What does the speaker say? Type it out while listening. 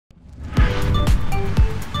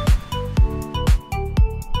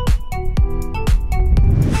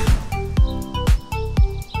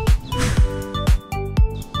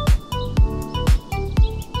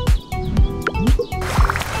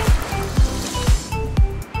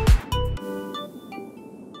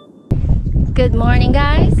Good morning,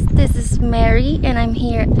 guys. This is Mary and I'm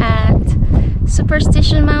here at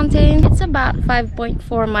Superstition Mountain. It's about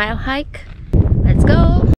 5.4-mile hike. Let's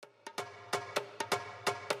go.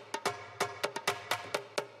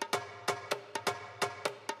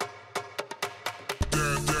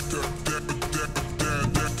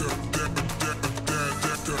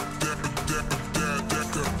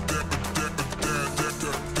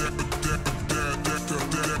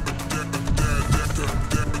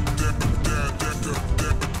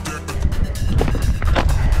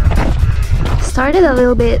 Started a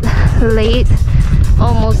little bit late,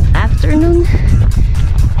 almost afternoon,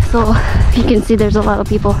 so you can see there's a lot of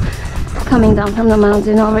people coming down from the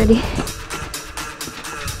mountain already.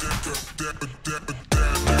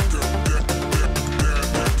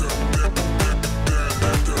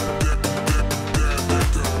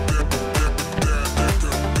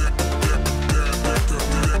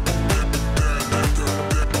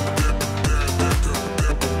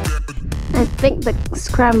 I think the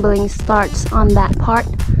scrambling starts on that part.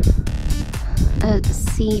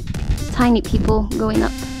 See tiny people going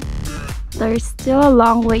up. There's still a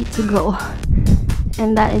long way to go,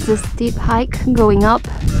 and that is a steep hike going up,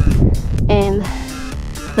 and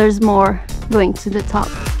there's more going to the top.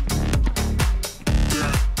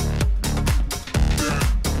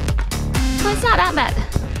 So it's not that bad.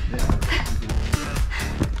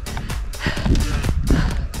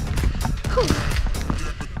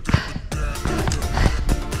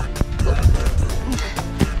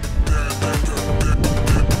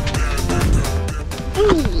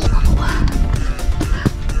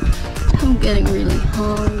 I'm getting really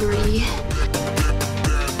hungry.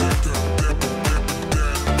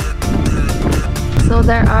 So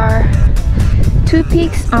there are two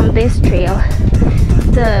peaks on this trail.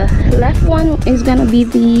 The left one is gonna be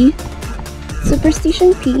the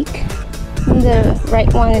Superstition Peak, and the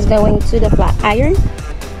right one is going to the Flat Iron.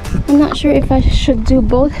 I'm not sure if I should do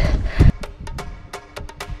both.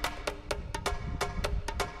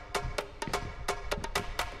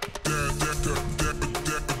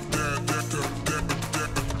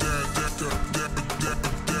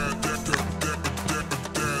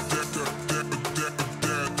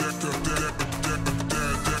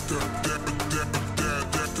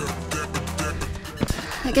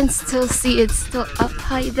 I can still see it's still up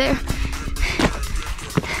high there,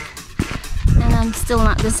 and I'm still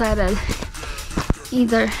not decided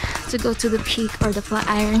either to go to the peak or the Flat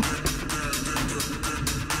Iron.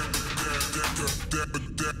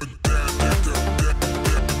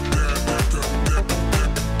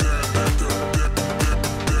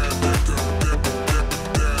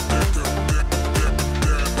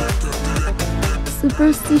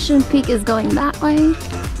 Superstition Peak is going that way,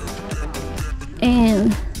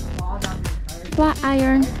 and Flat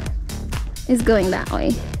Iron is going that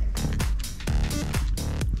way,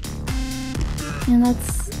 and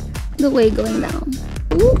that's the way going down.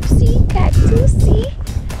 Oopsie, cactusy.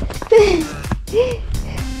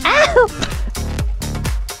 Ow!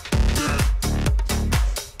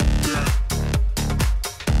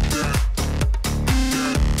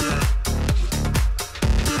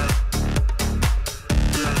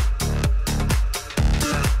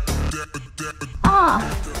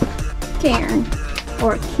 Cairn,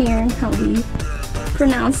 or cairn, how do you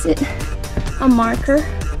pronounce it? A marker,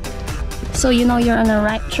 so you know you're on the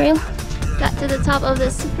right trail. Got to the top of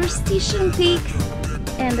the Superstition Peak,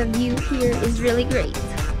 and the view here is really great.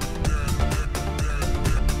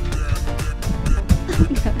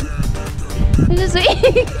 I'm just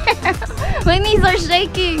waiting. My knees are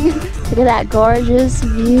shaking. Look at that gorgeous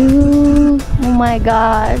view. Oh my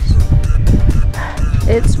gosh.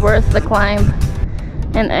 It's worth the climb.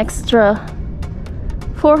 An extra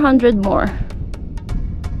 400 more.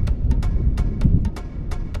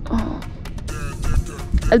 Oh.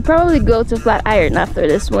 I'd probably go to Flat Iron after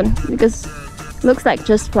this one because it looks like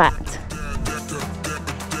just flat.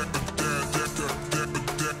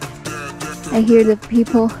 I hear the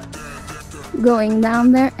people going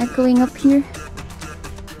down there, echoing up here.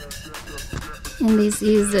 And this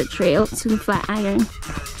is the trail to Flat Iron.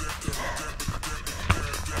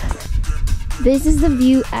 This is the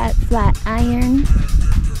view at Flat Iron.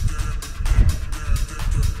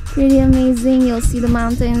 Pretty amazing. You'll see the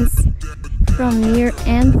mountains from near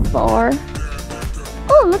and far.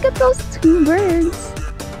 Oh, look at those two birds.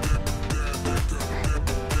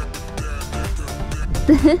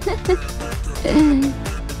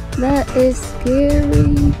 That is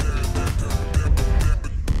scary.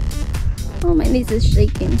 Oh, my knees is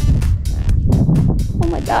shaking. Oh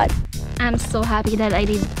my god. I'm so happy that I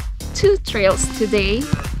did two trails today.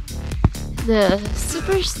 the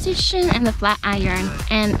Superstition and the flat iron,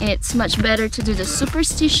 and it's much better to do the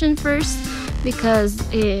Superstition first because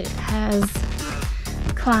it has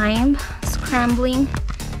climb, scrambling,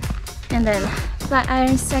 and then flat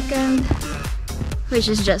iron second, which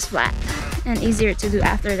is just flat and easier to do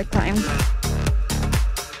after the climb.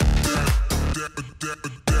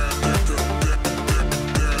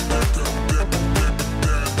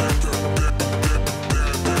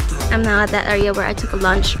 I'm now at that area where I took a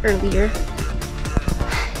lunch earlier,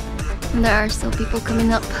 and there are still people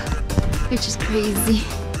coming up, which is crazy.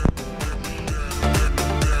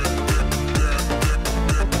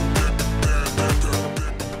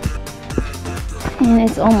 And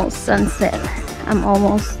it's almost sunset. I'm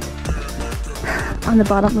almost on the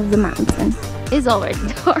bottom of the mountain. It's already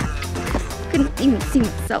dark. Couldn't even see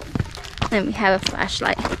myself. And we have a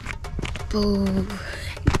flashlight. Boo.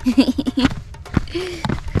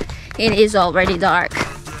 It is already dark.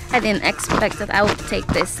 I didn't expect that I would take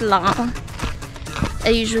this long. I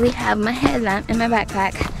usually have my headlamp in my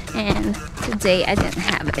backpack, and today I didn't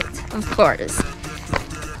have it, of course.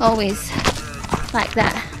 Always like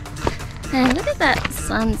that. And look at that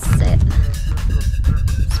sunset.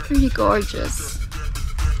 It's pretty gorgeous.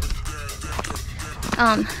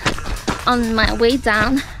 On my way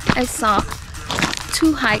down, I saw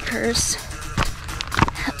two hikers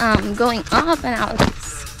going up, and I was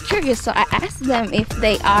curious, so I asked them if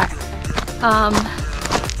they are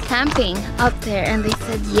camping up there, and they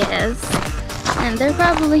said yes. And they're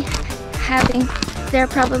probably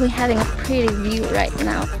having a pretty view right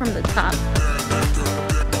now from the top.